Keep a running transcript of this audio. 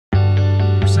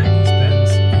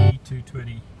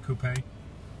coupe,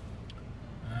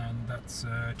 and that's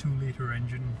a 2-liter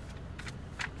engine.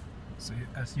 So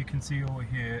as you can see over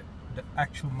here, the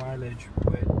actual mileage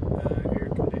with air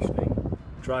conditioning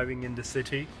driving in the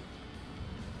city,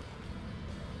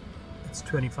 it's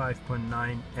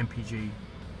 25.9 mpg.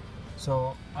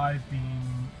 So I've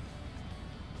been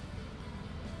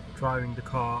driving the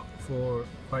car for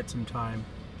quite some time,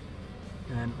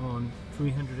 and on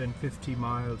 350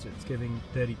 miles it's giving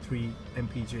 33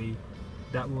 mpg.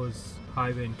 That was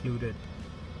highway included.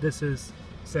 This is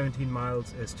 17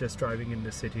 miles, it's just driving in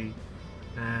the city,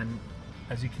 and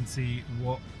as you can see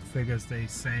what figures they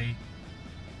say,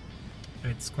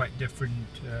 it's quite different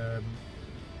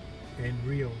in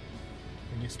real.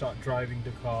 When you start driving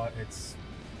the car, it's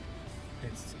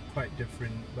quite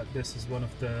different, but this is one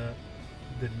of the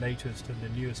latest and the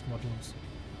newest models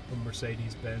from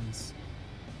Mercedes Benz.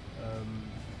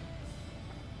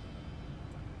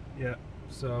 Yeah,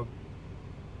 so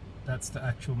that's the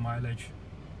actual mileage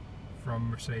from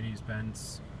Mercedes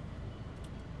Benz,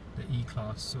 the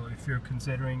E-Class. So if you're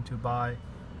considering to buy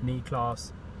an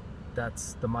E-Class,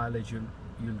 that's the mileage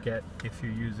you'll get if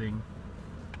you're using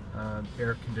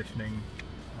air conditioning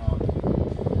on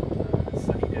a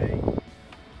sunny day,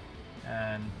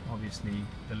 and obviously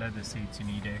the leather seats, you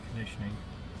need air conditioning.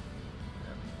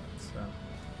 Yeah,